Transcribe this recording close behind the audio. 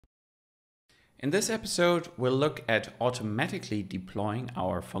In this episode, we'll look at automatically deploying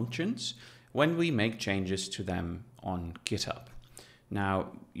our functions when we make changes to them on GitHub. Now,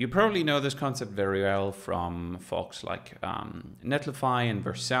 you probably know this concept very well from folks like Netlify and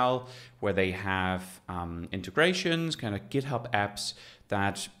Vercel, where they have integrations, kind of GitHub apps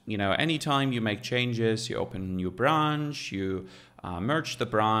that, anytime you make changes, you open a new branch, you merge the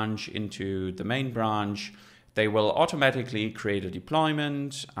branch into the main branch, they will automatically create a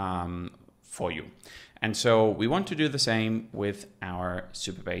deployment for you. And so we want to do the same with our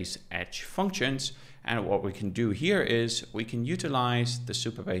Supabase Edge Functions. And what we can do here is we can utilize the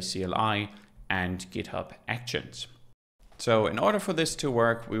Supabase CLI and GitHub Actions. So in order for this to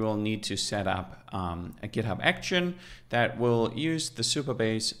work, we will need to set up a GitHub action that will use the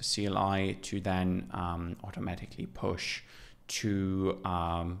Supabase CLI to then automatically push to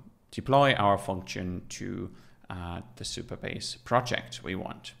deploy our function to the Supabase project we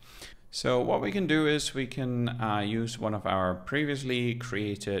want. So what we can do is we can use one of our previously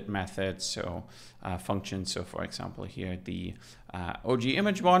created methods, so functions. So for example, here the OG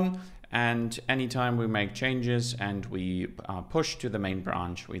image one, and anytime we make changes and we push to the main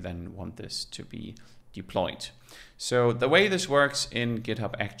branch, we then want this to be deployed. So the way this works in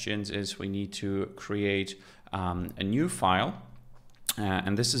GitHub Actions is we need to create a new file,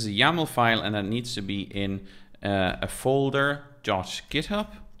 and this is a YAML file, and that needs to be in a folder .github.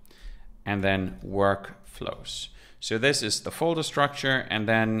 And then workflows. So this is the folder structure, and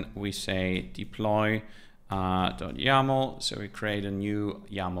then we say deploy .yaml. So we create a new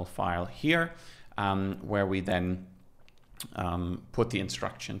YAML file here, where we then put the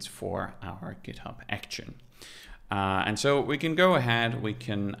instructions for our GitHub action. And so we can go ahead, we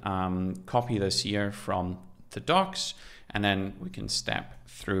can copy this here from the docs, and then we can step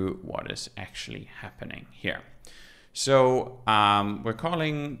through what is actually happening here. So we're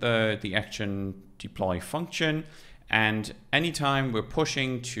calling the action deploy function, and anytime we're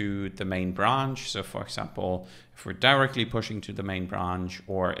pushing to the main branch, so for example, if we're directly pushing to the main branch,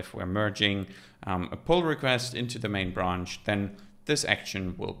 or if we're merging a pull request into the main branch, then this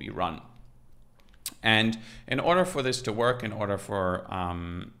action will be run. And in order for this to work, in order for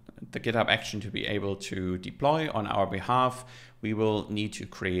the GitHub action to be able to deploy on our behalf, we will need to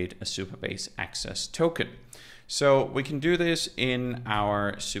create a Supabase access token. So we can do this in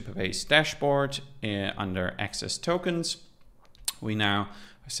our Supabase dashboard under access tokens. We now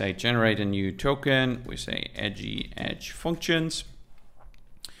say generate a new token. We say Edgy Edge Functions.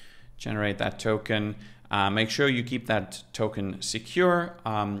 Generate that token. Make sure you keep that token secure.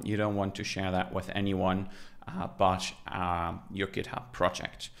 You don't want to share that with anyone but your GitHub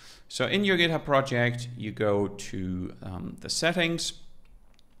project. So in your GitHub project, you go to the settings.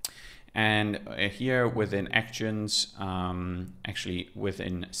 And here within actions, actually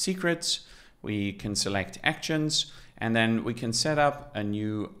within secrets, we can select actions, and then we can set up a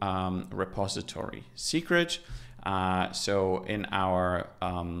new repository secret. So in our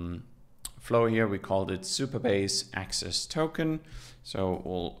flow here, we called it Supabase access token. So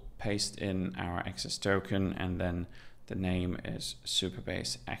we'll paste in our access token, and then the name is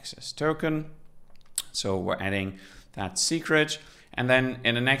Supabase access token. So we're adding that secret. And then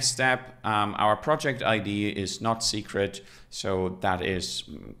in the next step, our project ID is not secret, so that is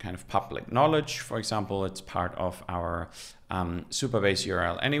kind of public knowledge. For example, it's part of our Supabase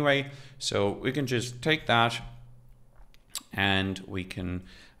URL anyway. So we can just take that and we can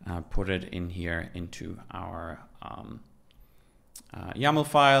put it in here into our YAML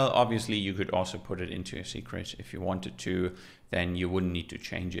file. Obviously, you could also put it into a secret if you wanted to. Then you wouldn't need to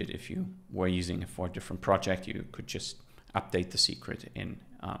change it. If you were using it for a different project, you could just update the secret in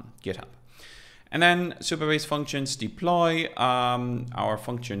GitHub. And then Supabase functions deploy our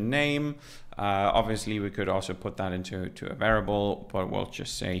function name. Obviously, we could also put that into a variable, but we'll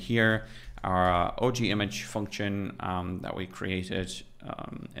just say here our OG image function that we created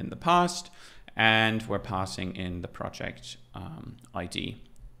in the past, and we're passing in the project ID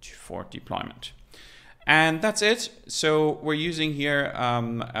for deployment. And that's it. So we're using here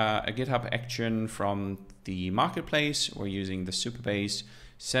a GitHub action from the marketplace. We're using the Supabase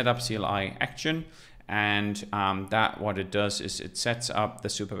setup CLI action, and that what it does is it sets up the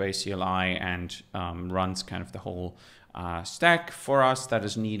Supabase CLI and runs kind of the whole stack for us that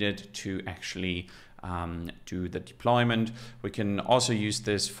is needed to actually do the deployment. We can also use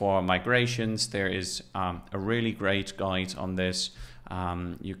this for migrations. There is a really great guide on this.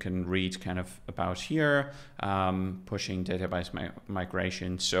 You can read kind of about here, pushing database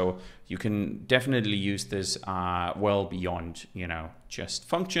migration. So you can definitely use this well beyond, just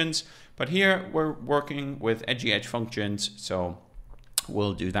functions. But here we're working with Edgy Edge Functions. So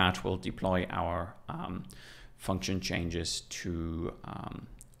we'll do that. We'll deploy our function changes to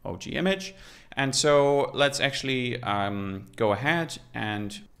OG image. And so let's actually go ahead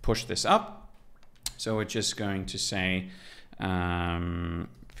and push this up. So we're just going to say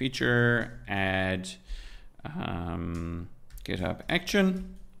feature add GitHub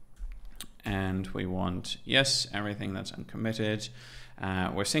action. And we want, yes, everything that's uncommitted.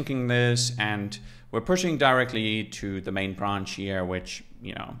 We're syncing this and we're pushing directly to the main branch here, which,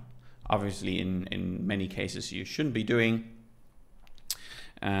 you know, obviously in many cases you shouldn't be doing.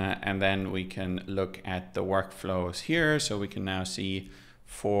 And then we can look at the workflows here. So we can now see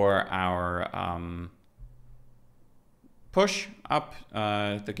for our push up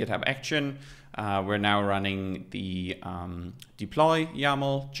the GitHub action, we're now running the deploy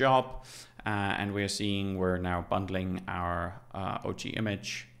YAML job. And we're seeing we're now bundling our OG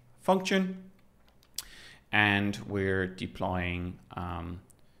image function, and we're deploying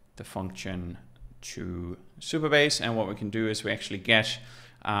the function to Supabase. And what we can do is we actually get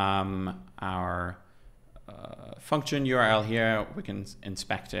our function URL here. We can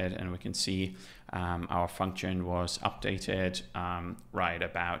inspect it and we can see our function was updated right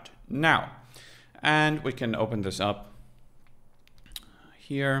about now. And we can open this up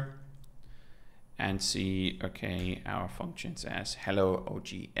here and see, okay, our function says hello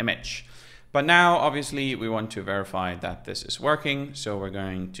OG image. But now obviously we want to verify that this is working. So we're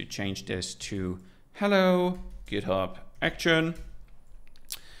going to change this to hello GitHub action.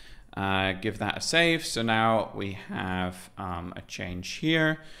 Give that a save. So now we have a change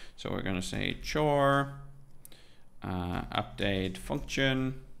here. So we're going to say chore update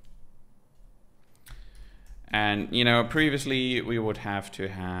function. And, you know, previously we would have to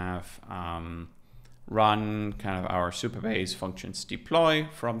have run kind of our Supabase functions deploy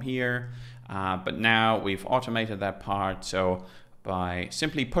from here. But now we've automated that part. So by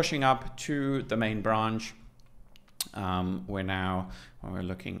simply pushing up to the main branch, we're now, when we're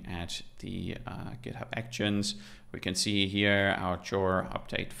looking at the GitHub Actions, we can see here our chore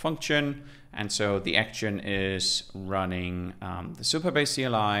update function. And so the action is running the Supabase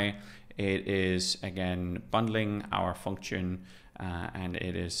CLI. It is, again, bundling our function, and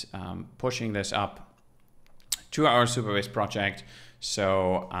it is pushing this up to our Supabase project.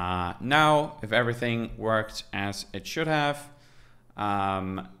 So now, if everything worked as it should have,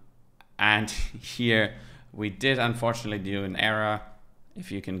 and here we did unfortunately do an error. If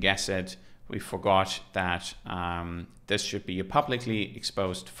you can guess it, we forgot that this should be a publicly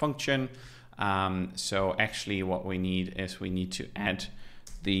exposed function. So actually what we need is we need to add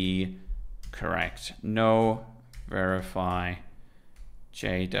the correct no verify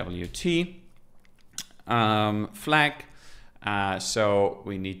JWT flag. So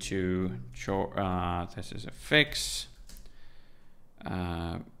we need to, this is a fix,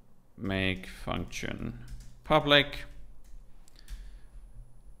 make function public,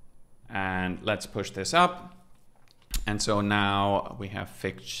 and let's push this up. And so now we have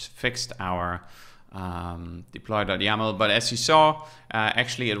fixed our deploy.yaml, but as you saw,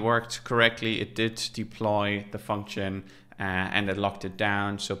 actually it worked correctly. It did deploy the function and it locked it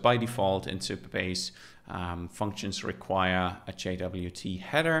down. So by default in Supabase, functions require a JWT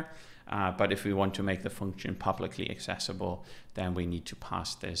header, but if we want to make the function publicly accessible, then we need to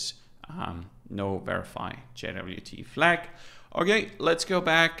pass this no verify JWT flag. Okay, let's go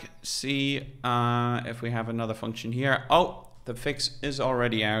back, see if we have another function here. Oh, the fix is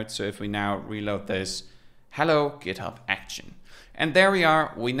already out. So if we now reload this, hello GitHub action. And there we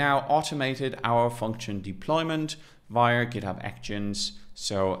are. We now automated our function deployment via GitHub Actions.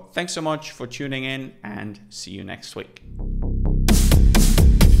 So thanks so much for tuning in and see you next week.